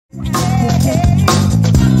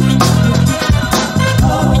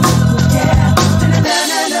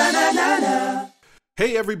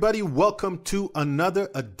Hey everybody, welcome to another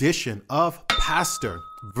edition of Pastor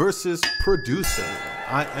versus Producer.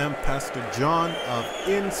 I am Pastor John of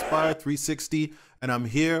Inspire 360, and I'm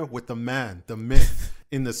here with the man, the myth.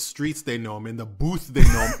 In the streets they know him, in the booth they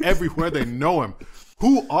know him, everywhere they know him.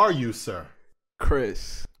 Who are you, sir?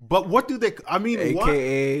 Chris. But what do they, I mean,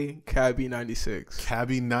 AKA Cabby 96.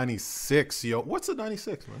 Cabby 96, yo. What's a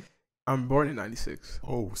 96, man? I'm born in 96.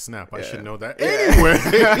 Oh, snap. I Yeah. should know that. Anyway,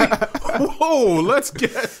 whoa, let's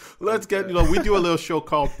get, we do a little show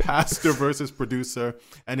called Pastor versus Producer.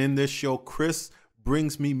 And in this show, Chris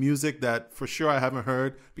brings me music that for sure I haven't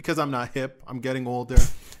heard because I'm not hip. I'm getting older.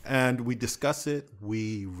 And we discuss it.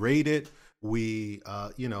 We rate it. We,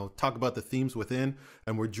 talk about the themes within.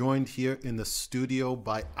 And we're joined here in the studio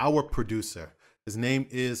by our producer. His name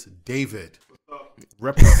is David.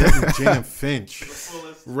 Representing J.M. Finch,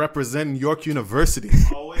 representing York University,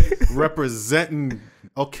 representing.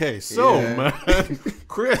 Okay, so man,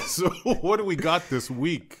 Chris, what do we got this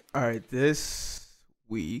week? All right, this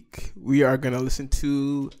week we are gonna listen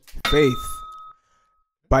to "Faith"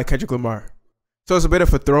 by Kendrick Lamar. So it's a bit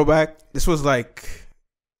of a throwback. This was like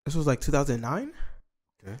 2009,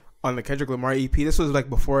 okay, on the Kendrick Lamar EP. This was like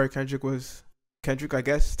before Kendrick was Kendrick, I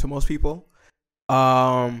guess, to most people.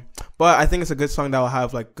 But I think it's a good song that will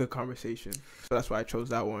have like good conversation. So that's why I chose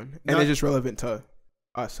that one. And it's just relevant to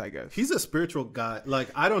us, I guess. He's a spiritual guy. Like,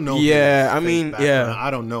 I don't know. Yeah, I mean, yeah. I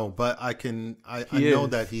don't know, but I know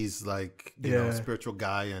that he's like, you know, a spiritual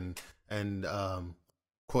guy and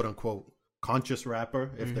quote unquote conscious rapper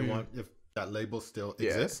if that label still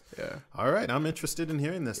exists. Yeah. All right. I'm interested in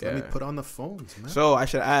hearing this. Let me put on the phones, man. So I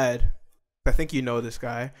should add, I think you know this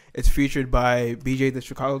guy. It's featured by BJ the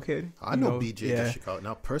Chicago Kid. I know BJ the Chicago,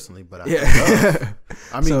 not personally, but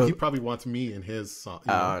I mean, he probably wants me in his song.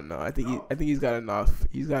 I don't know. I think he's got enough.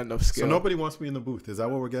 He's got enough skill. So nobody wants me in the booth. Is that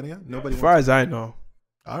what we're getting at? Nobody. As far as I know.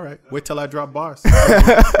 All right. Wait till I drop bars. You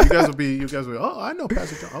guys will be. Oh, I know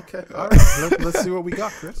Pastor John. Okay. All right. Let's see what we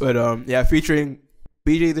got, Chris. But featuring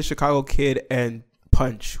BJ the Chicago Kid and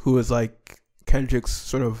Punch, who is like Kendrick's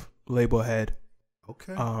sort of label head.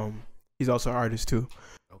 Okay. He's also an artist too.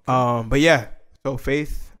 Okay. But yeah, so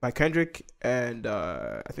 "Faith" by Kendrick, and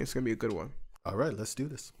I think it's gonna be a good one. All right, let's do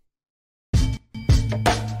this.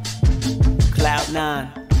 Cloud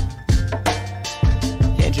 9,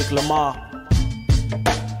 Kendrick Lamar.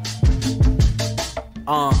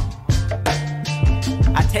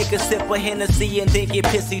 I take a sip of Hennessy and then get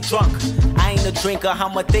pissy drunk. I ain't a drinker,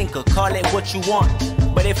 I'm a thinker. Call it what you want.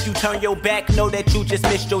 But if you turn your back, know that you just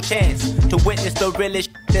missed your chance to witness the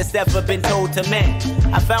realest that's ever been told to man.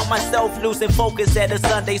 I found myself losing focus at a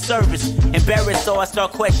Sunday service. Embarrassed, so I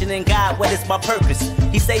start questioning God, what is my purpose?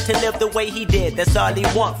 He say to live the way he did, that's all he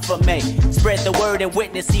want from me. Spread the word and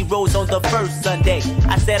witness, he rose on the first Sunday.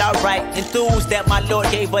 I said, alright, enthused that my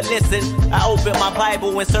Lord gave a listen. I opened my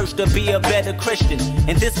Bible and searched to be a better Christian.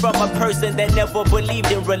 And this from a person that never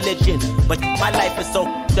believed in religion. But my life is so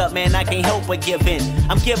up, man, I can't help but give in.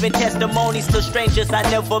 I'm giving testimonies to strangers I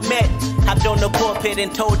never met. Hopped on the pulpit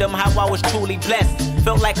and told them how I was truly blessed.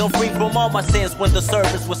 Felt like I'm free from all my sins when the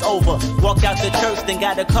service was over. Walked out the church, then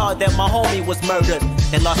got a call that my homie was murdered.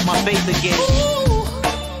 And lost my faith again.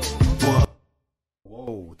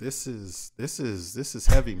 Whoa, this is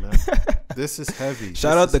heavy, man. This is heavy.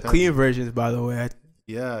 Shout out the clean versions, by the way.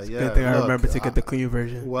 Yeah. Good thing I remember to get the clean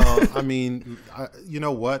version. Well, I mean, you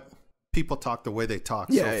know what? People talk the way they talk.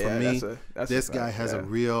 Yeah, so for me, that's this guy has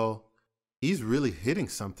he's really hitting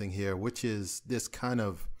something here, which is this kind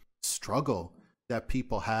of struggle that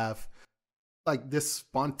people have, like this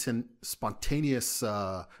spontaneous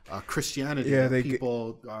Christianity that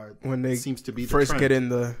people are, when they seems to be the first trend. Get in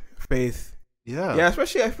the faith. Yeah,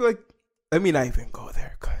 especially I feel like, let me not even go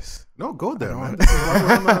there, cause no, go there, man.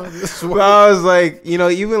 Well, I was like,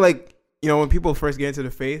 even like, when people first get into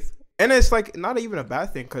the faith, and it's like not even a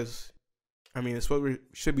bad thing, cause I mean, it's what we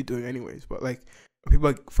should be doing anyways. But like, when people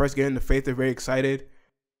like first get into faith, they're very excited.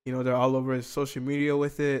 They're all over social media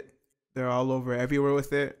with it. They're all over everywhere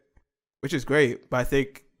with it, which is great. But I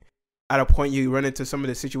think at a point you run into some of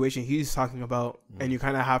the situation he's talking about, and you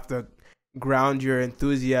kind of have to ground your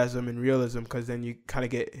enthusiasm in realism, because then you kind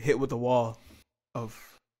of get hit with the wall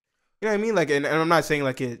of, you know what I mean? Like, and I'm not saying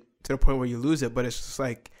like it to the point where you lose it, but it's just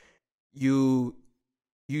like you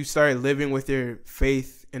start living with your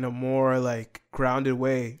faith in a more like grounded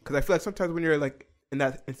way. Because I feel like sometimes when you're like in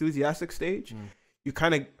that enthusiastic stage, you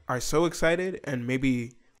kind of are so excited and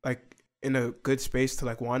maybe like in a good space to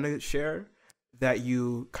like want to share, that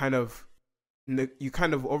you kind of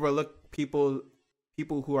overlook people's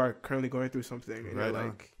people who are currently going through something, and Right you're on.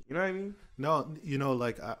 like, you know what I mean? No,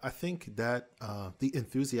 like I think that the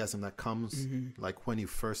enthusiasm that comes like when you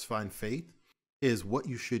first find faith is what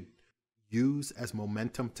you should use as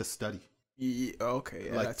momentum to study. Yeah, okay,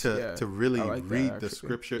 yeah, Like to really like that, read the actually.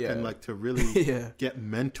 scripture Yeah. and like to really Yeah. get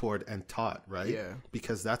mentored and taught, right? Yeah.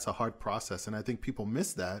 Because that's a hard process, and I think people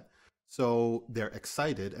miss that. So they're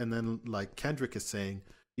excited, and then like Kendrick is saying,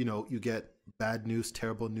 you get bad news,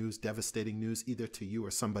 terrible news, devastating news, either to you or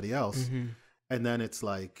somebody else, and then it's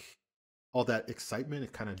like all that excitement,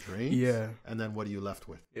 it kind of drains. Yeah. And then what are you left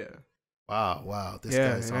with? Yeah. Wow, this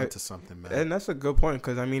Yeah, guy's and onto something, man. And that's a good point,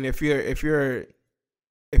 because I mean, if you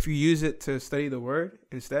use it to study the word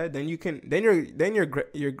instead, then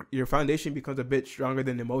your foundation becomes a bit stronger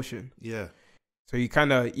than emotion. Yeah, So you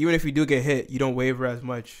kind of, even if you do get hit, you don't waver as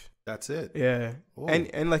much. that's it. Yeah. Ooh.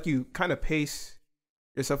 And like you kind of pace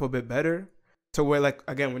yourself a bit better to where, like,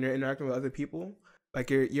 again, when you're interacting with other people, like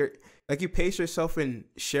you're like you pace yourself in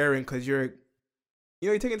sharing, because you're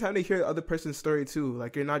taking time to hear the other person's story too.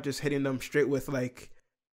 Like, you're not just hitting them straight with like,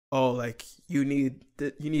 oh, like you need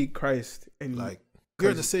Christ, and Like,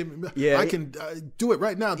 you're the same. Yeah, I can do it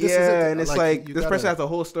right now. This is yeah, it. and it's like you this gotta- person has the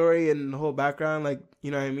whole story and the whole background. Like,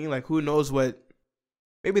 you know what I mean? Like, who knows what?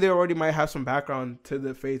 Maybe they already might have some background to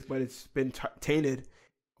the faith, but it's been tainted.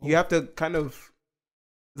 You have to kind of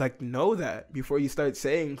like know that before you start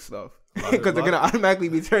saying stuff, because they're gonna automatically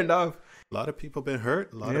be turned off. A lot of people been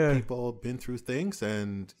hurt. A lot of people been through things,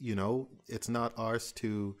 and it's not ours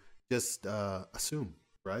to just assume,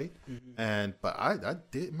 right? But I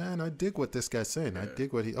dig what this guy's saying. I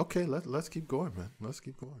dig what he. Okay, let's keep going, man. Let's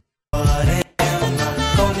keep going.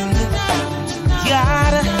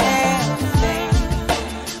 Gotta have faith.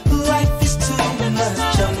 Life is too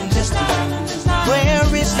much. I'm just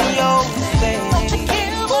where is your faith?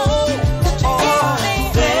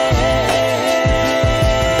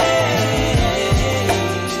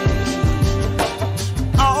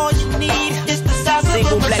 All you need is the size of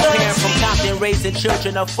single black parent from Compton raising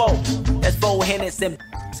children of four. That's 4 Hennessy,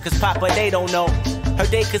 cause Papa they don't know. Her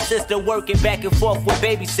day consists of working back and forth with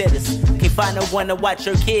babysitters. Can't find no one to watch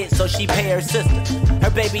her kids, so she pay her sister. Her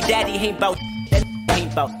baby daddy ain't bout that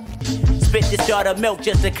ain't bout. Spit this daughter milk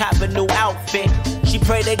just to cop a new outfit. She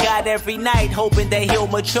pray to God every night, hoping that he'll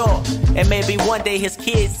mature. And maybe one day his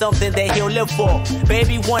kid's something that he'll live for.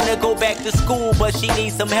 Baby wanna go back to school, but she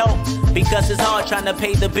needs some help, because it's hard trying to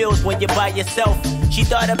pay the bills when you're by yourself. She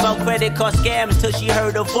thought about credit card scams till she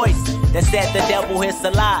heard a voice that said the devil is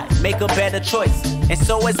a lie, make a better choice. And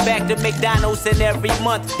so it's back to McDonald's, and every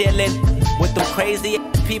month dealing with them crazy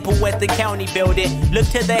people at the county building. Look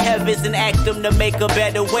to the heavens and ask them to make a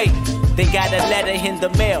better way. They got a letter in the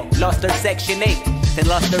mail, lost her Section 8, and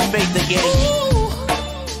lost her faith again.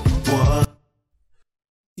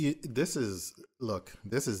 This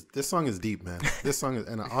song is deep, man. This song is,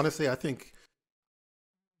 and honestly, I think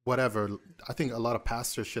a lot of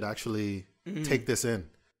pastors should actually take this in,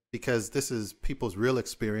 because this is people's real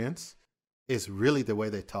experience. It's really the way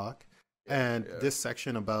they talk. And this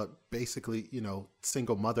section about basically,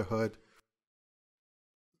 single motherhood,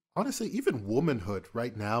 honestly, even womanhood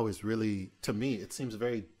right now is really, to me, it seems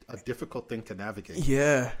a difficult thing to navigate.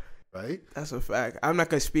 Yeah. Right? That's a fact. I'm not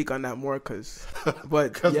gonna speak on that more, because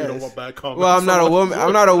you don't want bad comments. Well, I'm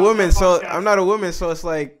not a woman, so it's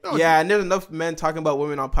like, and there's enough men talking about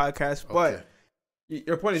women on podcasts, but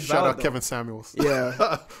your point is Shout valid. out though. Kevin Samuels.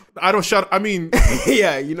 Yeah. I don't shout. I mean,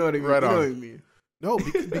 yeah, you know what I mean. Right you know on. what I mean. No,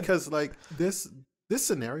 because like this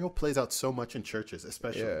scenario plays out so much in churches,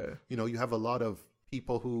 especially. Yeah. You have a lot of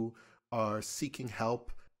people who are seeking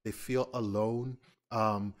help. They feel alone.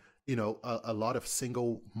 A lot of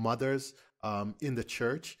single mothers in the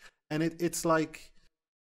church, and it's like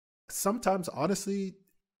sometimes, honestly,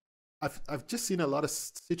 I've just seen a lot of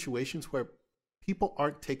situations where people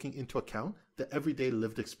aren't taking into account the everyday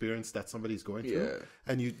lived experience that somebody's going through,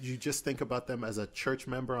 and you just think about them as a church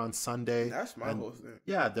member on Sunday. That's my whole thing.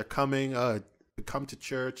 Yeah, they're coming, come to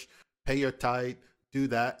church, pay your tithe, do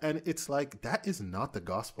that, and it's like that is not the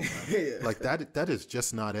gospel, man. Like that is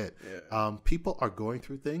just not it. People are going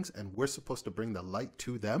through things, and we're supposed to bring the light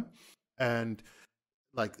to them. And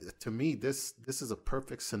like, to me, this is a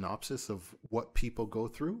perfect synopsis of what people go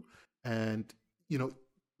through. And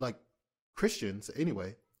like Christians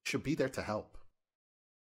anyway should be there to help,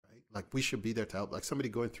 right? Like, we should be there to help. Like, somebody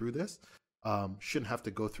going through this shouldn't have to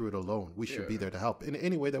go through it alone. We should be there to help in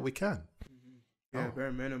any way that we can. Yeah,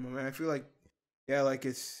 bare minimum, man. I feel like, like,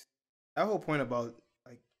 it's that whole point about,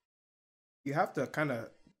 like, you have to kind of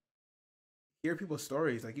hear people's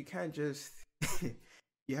stories. Like, you can't just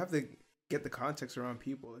you have to get the context around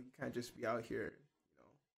people. Like, you can't just be out here,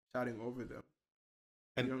 shouting over them.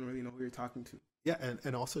 And you don't really know who you're talking to. Yeah,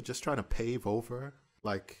 and also just trying to pave over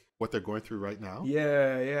like what they're going through right now.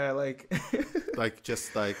 Yeah, like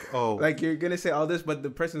oh, like you're gonna say all this, but the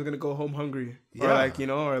person's gonna go home hungry, or like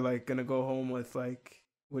or like gonna go home with like,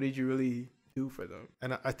 what did you really do for them?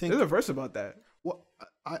 And I think there's a verse about that. Well,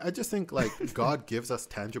 I just think like God gives us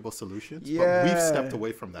tangible solutions, but we've stepped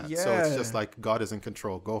away from that. So it's just like God is in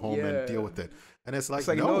control. Go home and deal with it. And it's like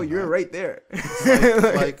no, you're right there.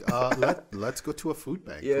 Let's go to a food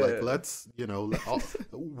bank. Like let's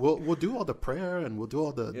we'll do all the prayer and we'll do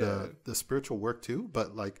all the spiritual work too.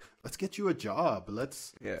 But like let's get you a job.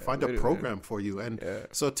 Let's find a program for you. And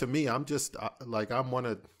so to me, I'm just I'm one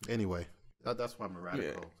of anyway. That's why I'm a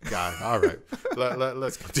radical guy. All right,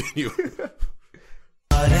 let's continue.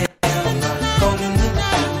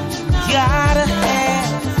 Gotta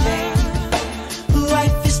have faith.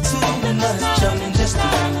 Life is too much. I'm just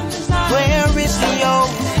where is your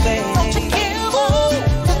faith?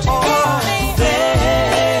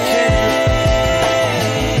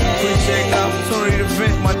 Appreciate the opportunity to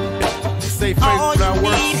vent my safe face without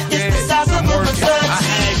work. I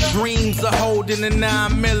had dreams of holding a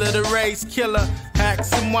 9mm, the race killer.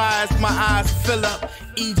 Hacks and wise, my eyes fill up.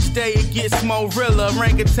 Each day it gets more realer.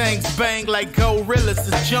 Orangutans bang like gorillas.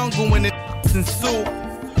 The jungle when it's in soup.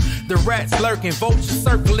 The rats lurking, vultures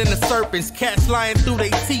circling the serpents. Cats lying through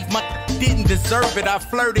their teeth, my didn't deserve it. I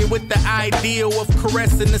flirted with the ideal of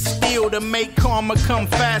caressing the steel to make karma come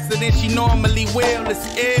faster than she normally will. It's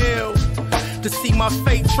ill to see my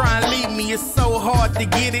fate try and leave me. It's so hard to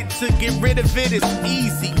get it, to get rid of it, it's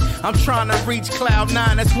easy. I'm trying to reach cloud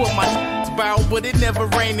 9, that's what my about. But it never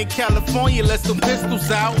rained in California, let some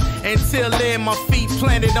pistols out. Until then, my feet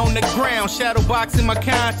planted on the ground, shadow boxing my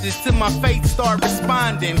conscience till my fate start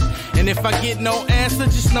responding. And if I get no answer,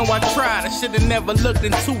 just know I tried. I should have never looked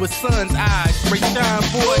into a son's eyes. Great shine,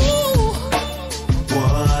 boy.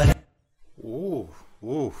 What?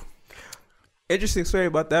 Ooh. Interesting story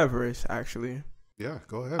about that verse, actually. Yeah,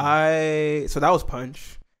 go ahead. So that was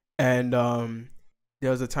Punch, and there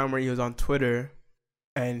was a time where he was on Twitter,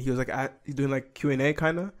 and he was like doing like Q&A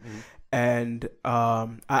kind of, and I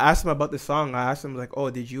asked him about the song. I asked him like, "Oh,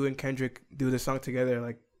 did you and Kendrick do the song together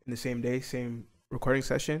like in the same day, same recording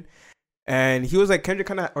session?" And he was like, Kendrick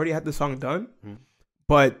kind of already had the song done,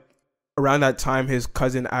 but around that time, his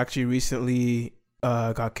cousin actually recently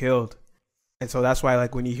got killed. And so that's why,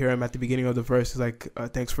 like, when you hear him at the beginning of the verse, it's like,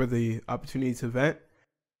 thanks for the opportunity to vent.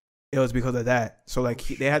 It was because of that. So, like,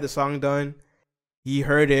 they had the song done. He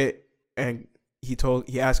heard it, and he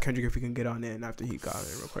asked Kendrick if he can get on in after he got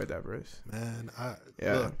it and record that verse. Man,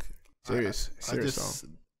 look, serious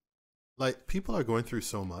song. Like, people are going through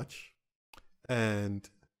so much, and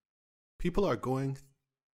people have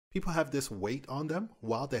this weight on them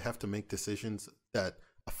while they have to make decisions that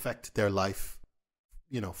affect their life,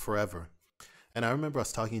 forever. And I remember I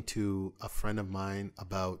was talking to a friend of mine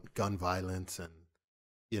about gun violence and,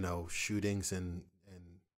 shootings in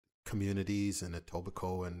communities in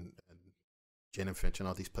Etobicoke and Jane and Finch and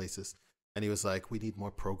all these places. And he was like, we need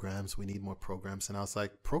more programs. And I was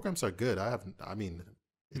like, programs are good.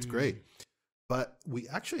 It's great. But we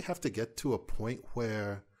actually have to get to a point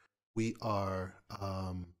where we are,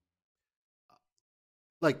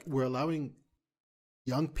 we're allowing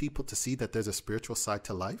young people to see that there's a spiritual side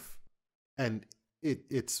to life. And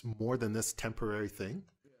it's more than this temporary thing,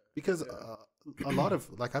 because a lot of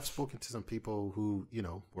I've spoken to some people who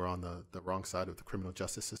were on the wrong side of the criminal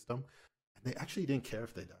justice system, and they actually didn't care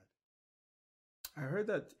if they died. I heard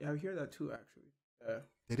that. I hear that too, actually.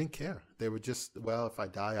 They didn't care. They were just, well, if I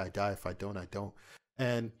die, I die. If I don't, I don't.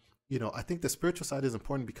 And I think the spiritual side is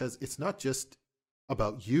important because it's not just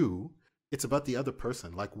about you; it's about the other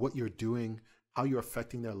person, like what you're doing, how you're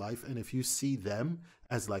affecting their life. And if you see them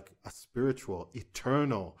as like a spiritual,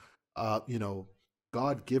 eternal,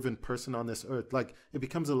 God-given person on this earth, like it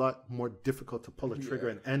becomes a lot more difficult to pull a trigger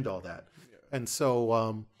and end all that. Yeah. And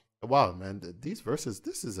so, wow, man, these verses,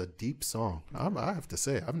 this is a deep song. I have to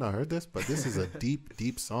say, I've not heard this, but this is a deep,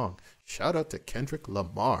 deep song. Shout out to Kendrick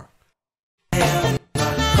Lamar. Gotta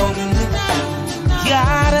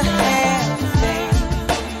have faith.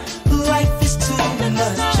 Life is too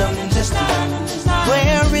much. I'm just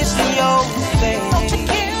where is your faith?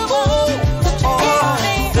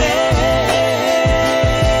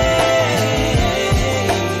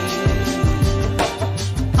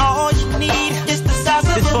 All you need is the size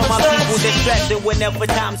of this for my people distracted whenever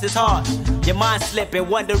times is hard. Your mind slipping,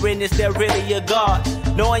 wondering is there really a God?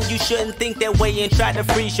 knowing you shouldn't think that way and try to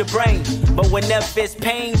freeze your brain. But whenever it's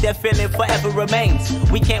pain, that feeling forever remains.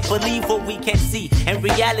 We can't believe what we can't see, and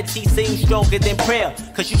reality seems stronger than prayer.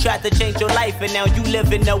 Cause you tried to change your life and now you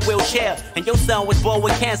live in a wheelchair. And your son was born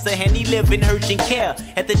with cancer and he live in urgent care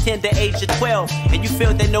at the tender age of 12. And you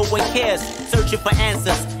feel that no one cares, searching for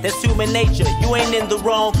answers. That's human nature, you ain't in the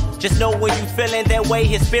wrong. Just know when you feeling that way,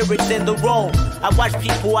 his spirit's in the room. I watch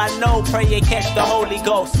people I know pray and catch the Holy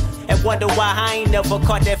Ghost, and wonder why I ain't never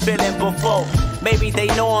caught that feeling before. Maybe they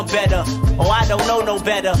know I'm better, or I don't know no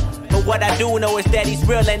better. But what I do know is that he's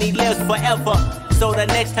real and he lives forever. So the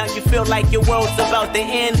next time you feel like your world's about to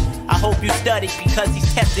end, I hope you study, because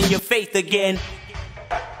he's testing your faith again.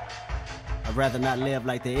 I'd rather not live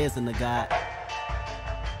like there isn't a God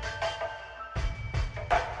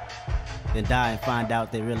than die and find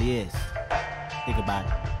out there really is. Think about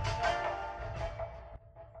it.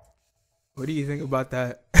 What do you think about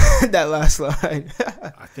that? That last line.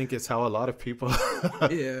 I think it's how a lot of people,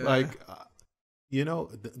 like,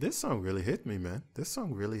 this song really hit me, man. This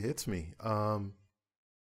song really hits me. I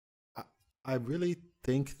really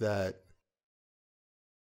think that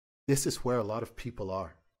this is where a lot of people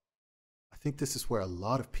are. I think this is where a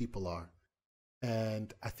lot of people are.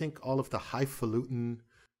 And I think all of the highfalutin,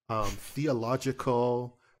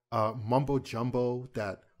 theological mumbo jumbo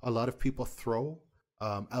that a lot of people throw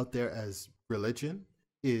out there as religion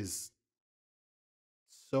is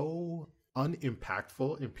so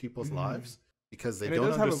unimpactful in people's lives, because they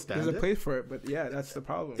don't understand it. There's a place for it, but yeah, that's the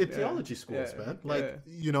problem. In theology schools, man. Like,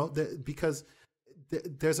 because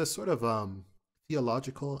there's a sort of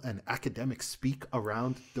theological and academic speak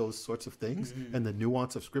around those sorts of things and the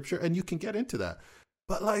nuance of scripture, and you can get into that.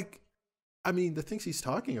 But like, I mean, the things he's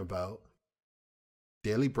talking about,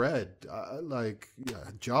 daily bread,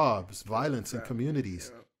 jobs, violence in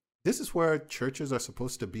communities. This is where churches are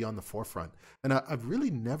supposed to be on the forefront. And I've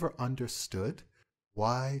really never understood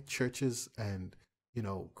why churches and,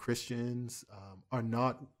 Christians are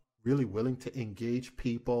not really willing to engage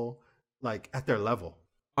people like at their level.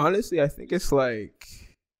 Honestly, I think it's like,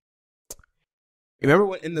 remember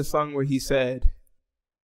when in the song where he said,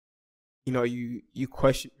 you're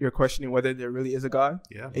questioning whether there really is a God,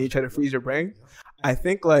 and you try to freeze your brain. Yeah. I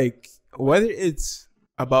think like whether it's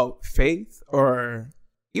about faith or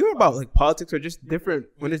even about like politics or just different,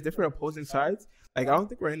 when there's different opposing sides, like I don't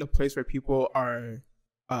think we're in a place where people are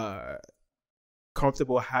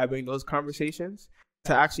comfortable having those conversations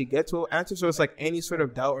to actually get to an answer. So it's like any sort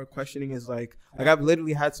of doubt or questioning is like I've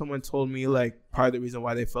literally had someone told me like part of the reason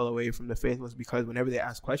why they fell away from the faith was because whenever they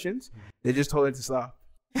asked questions, they just told it to stop.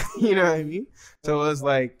 You know what I mean? So it's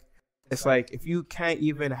like if you can't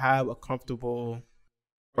even have a comfortable,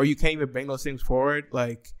 or you can't even bring those things forward,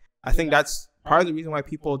 like I think that's part of the reason why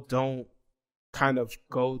people don't kind of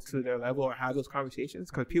go to their level or have those conversations,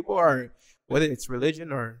 because people are, whether it's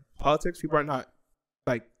religion or politics, people are not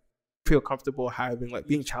like feel comfortable having like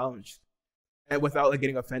being challenged and without like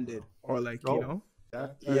getting offended or like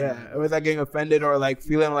without getting offended or like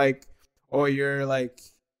feeling like, oh, you're like,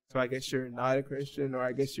 so I guess you're not a Christian, or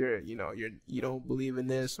I guess you don't believe in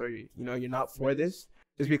this, or you're not for this,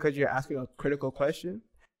 just because you're asking a critical question.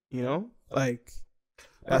 Like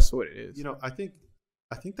that's what it is. I think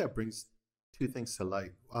that brings two things to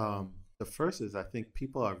light. The first is I think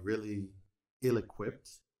people are really ill-equipped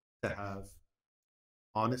to have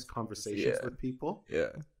honest conversations with people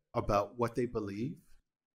about what they believe,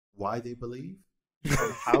 why they believe,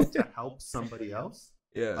 and how to help somebody else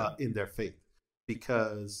in their faith.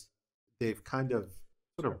 Because they've kind of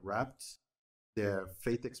sort of wrapped their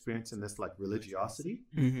faith experience in this like religiosity,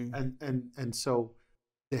 and so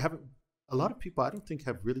they haven't. A lot of people, I don't think,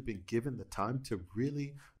 have really been given the time to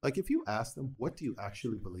really, like, if you ask them, what do you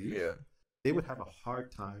actually believe? They would have a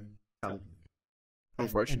hard time telling you,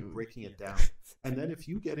 unfortunately, and breaking it down. And then if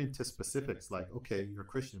you get into specifics, like, okay, you're a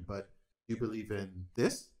Christian, but you believe in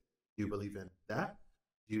this, you believe in that,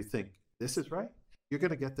 do you think this is right? You're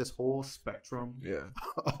going to get this whole spectrum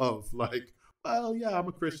of like, well, yeah, I'm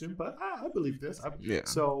a Christian, but I believe this.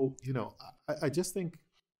 So, I just think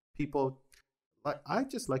people, like, I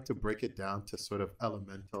just like to break it down to sort of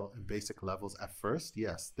elemental and basic levels at first.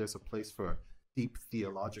 Yes, there's a place for deep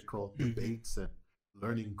theological debates and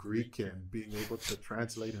learning Greek and being able to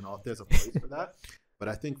translate and all. There's a place for that. But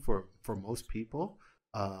I think for most people,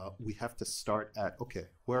 we have to start at, okay,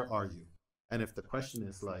 where are you? And if the question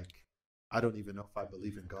is like, I don't even know if I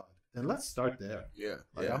believe in God, then let's start there.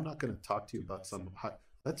 I'm not going to talk to you about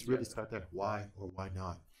let's really start there. Why or why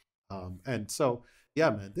not? And so,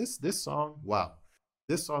 man, this song, wow,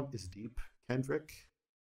 this song is deep. Kendrick,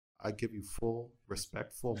 I give you full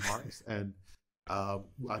respect, full marks. And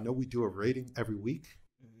I know we do a rating every week.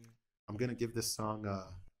 I'm gonna give this song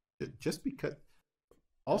just because.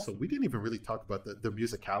 Also, we didn't even really talk about the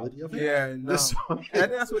musicality of it. Yeah, no. This song, I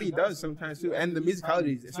think that's what he does sometimes too. And the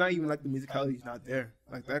musicality, it's not even like the musicality is not there.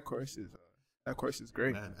 Like that chorus is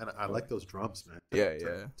great. Man, and I like those drums, man.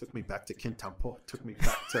 Yeah. Took me back to Kintampo. Took me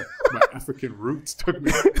back to my African roots. Took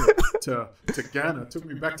me to Ghana. Took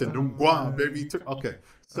me back to Nungwa, baby. Okay,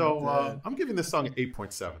 so I'm giving this song an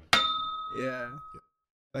 8.7. Yeah.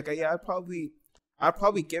 Like I'd probably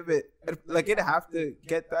give it like it'd have to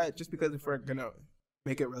get that just because if we're gonna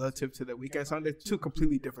make it relative to the Weeknd song, they're two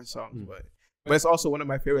completely different songs, but it's also one of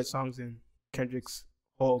my favorite songs in Kendrick's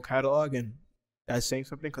whole catalog, and that's saying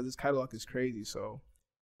something because his catalog is crazy. So,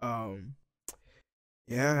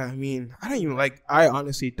 yeah, I mean, I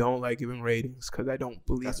honestly don't like giving ratings because I don't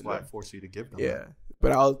believe That's in why them. I force you to give them. Yeah,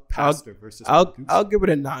 but I'll give it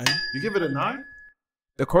a 9. You give it a 9?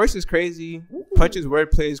 The chorus is crazy. Punch's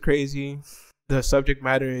wordplay is crazy. The subject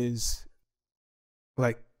matter is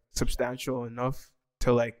like substantial enough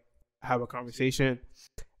to like have a conversation.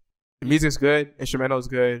 The music's good, instrumental is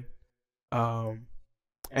good, and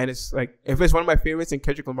it's like if it's one of my favorites in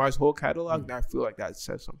Kendrick Lamar's whole catalog, then I feel like that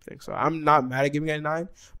says something. So I'm not mad at giving it a 9,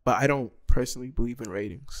 but I don't personally believe in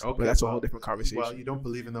ratings. Okay, but that's a whole different conversation. Well, you don't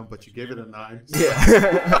believe in them, but you gave it a 9. Yeah.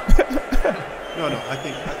 No, I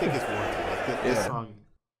think it's worth it. Like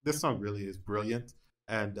this song really is brilliant,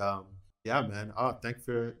 and yeah, man. Thanks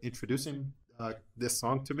for introducing this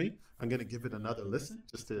song to me. I'm gonna give it another listen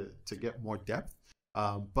just to get more depth.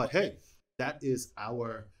 But hey, that is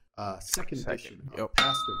our second edition of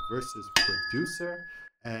Pastor versus Producer.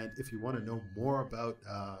 And if you want to know more about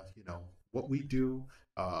what we do,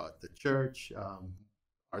 the church,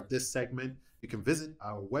 this segment, you can visit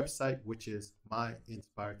our website, which is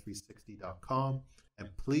myinspire360.com.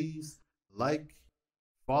 And please like,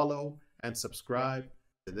 follow, and subscribe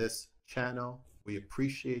to this channel. We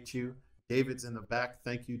appreciate you. David's in the back.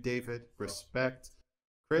 Thank you, David. Respect.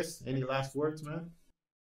 Chris, any last words, man?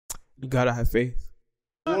 You gotta have faith.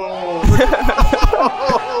 Whoa.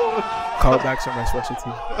 Callbacks are my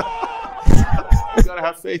specialty. You gotta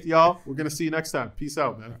have faith, y'all. We're gonna see you next time. Peace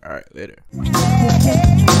out, man. All right, later.